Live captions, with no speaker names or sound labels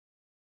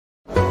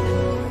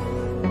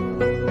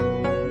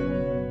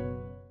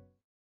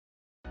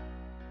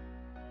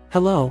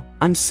Hello,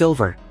 I'm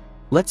Silver.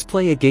 Let's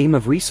play a game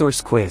of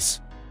resource quiz.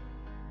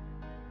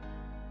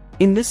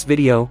 In this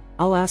video,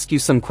 I'll ask you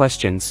some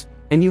questions,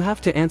 and you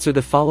have to answer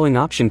the following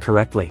option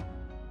correctly.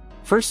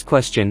 First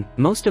question,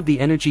 most of the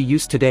energy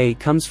used today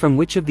comes from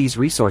which of these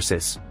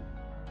resources?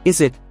 Is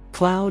it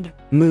cloud,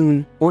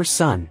 moon, or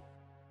sun?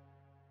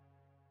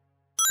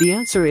 The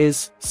answer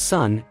is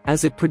sun,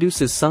 as it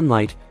produces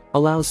sunlight,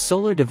 allows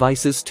solar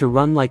devices to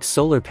run like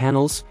solar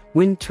panels,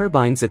 wind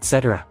turbines,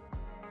 etc.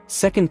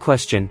 Second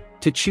question,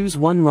 to choose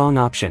one wrong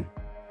option.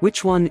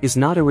 Which one is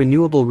not a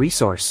renewable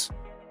resource?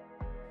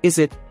 Is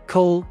it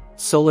coal,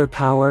 solar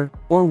power,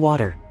 or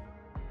water?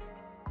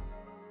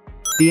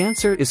 The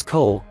answer is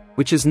coal,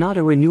 which is not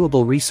a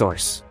renewable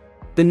resource.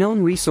 The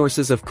known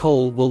resources of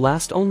coal will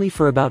last only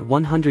for about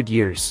 100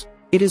 years.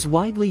 It is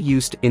widely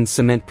used in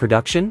cement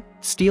production,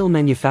 steel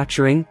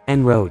manufacturing,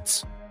 and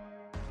roads.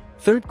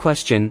 Third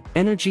question,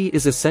 energy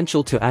is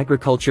essential to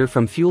agriculture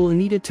from fuel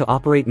needed to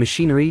operate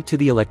machinery to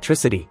the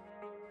electricity.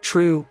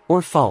 True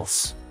or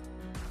false?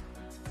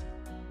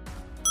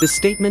 The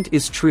statement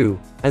is true,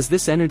 as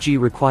this energy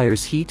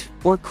requires heat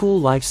or cool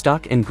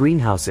livestock and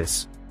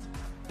greenhouses.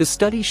 The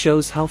study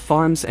shows how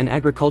farms and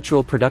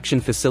agricultural production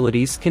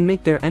facilities can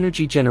make their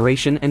energy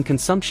generation and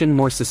consumption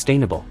more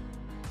sustainable.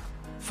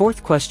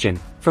 Fourth question,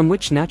 from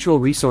which natural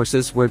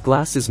resources were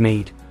glass is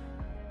made?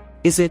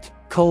 Is it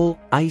coal,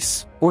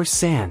 ice, or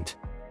sand?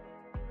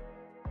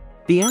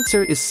 The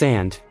answer is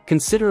sand,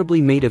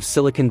 considerably made of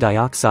silicon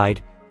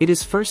dioxide. It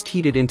is first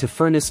heated into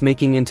furnace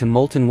making into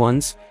molten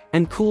ones,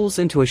 and cools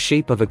into a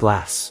shape of a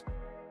glass.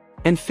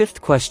 And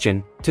fifth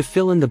question, to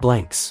fill in the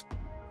blanks.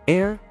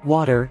 Air,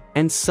 water,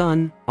 and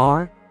sun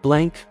are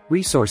blank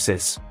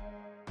resources.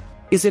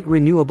 Is it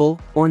renewable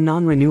or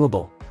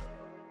non-renewable?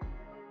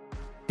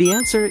 The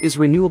answer is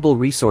renewable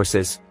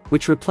resources,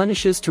 which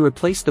replenishes to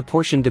replace the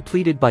portion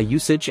depleted by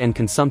usage and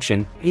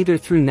consumption, either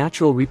through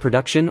natural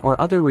reproduction or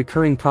other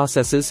recurring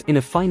processes in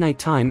a finite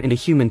time in a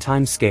human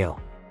time scale.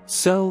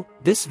 So,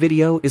 this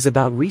video is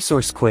about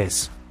resource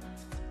quiz.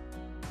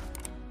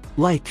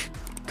 Like,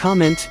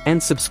 comment,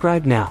 and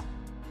subscribe now.